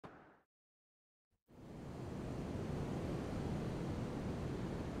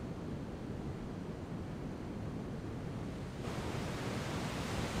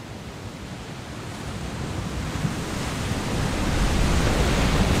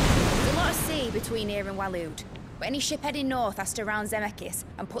between here and Waloed, but any ship heading north has to round Zemeckis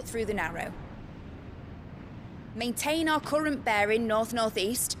and put through the Narrow. Maintain our current bearing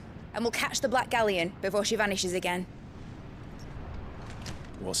north-northeast, and we'll catch the Black Galleon before she vanishes again.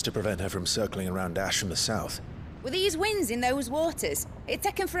 What's to prevent her from circling around Ash from the south? With these winds in those waters, it'd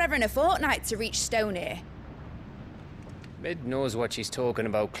take 'em forever and a fortnight to reach Stonehere. Mid knows what she's talking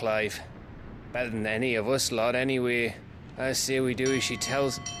about, Clive. Better than any of us lot, anyway. I say we do as she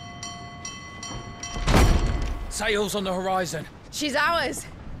tells. Sails on the horizon. She's ours.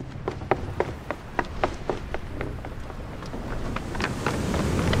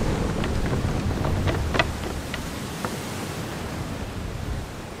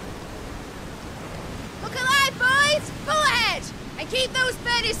 Look alive, boys! Full ahead! And keep those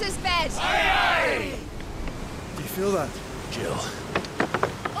furnaces fed! Aye, aye! Do you feel that, Jill?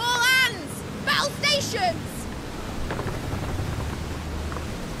 All hands! Battle stations!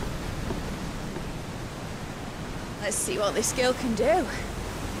 Let's see what this girl can do.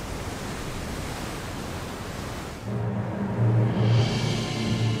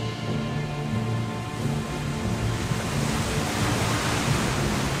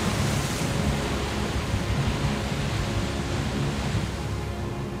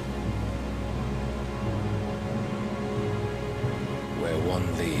 Where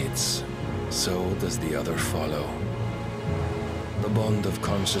one leads, so does the other follow. The bond of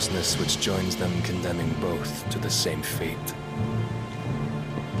consciousness which joins them condemning both to the same fate.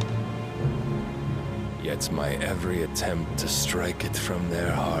 Yet my every attempt to strike it from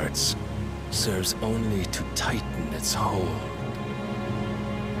their hearts serves only to tighten its hold.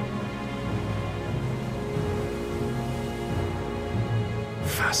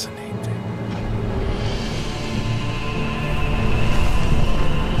 Fascinating.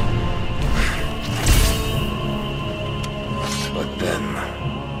 But then,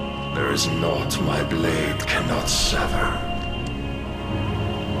 there is naught my blade cannot sever.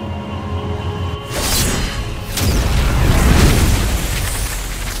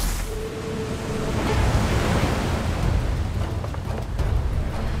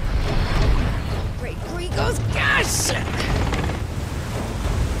 Great Grigor's gas!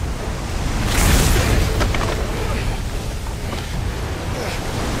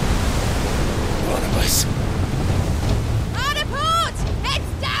 One of us.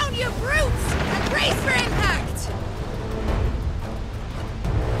 Brutes! And brace for impact!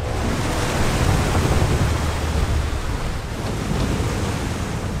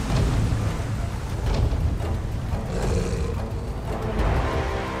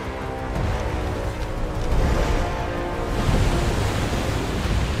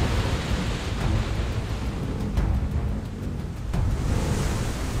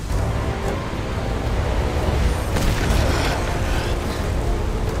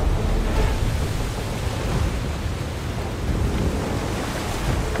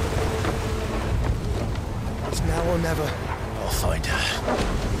 Now or never. I'll find her.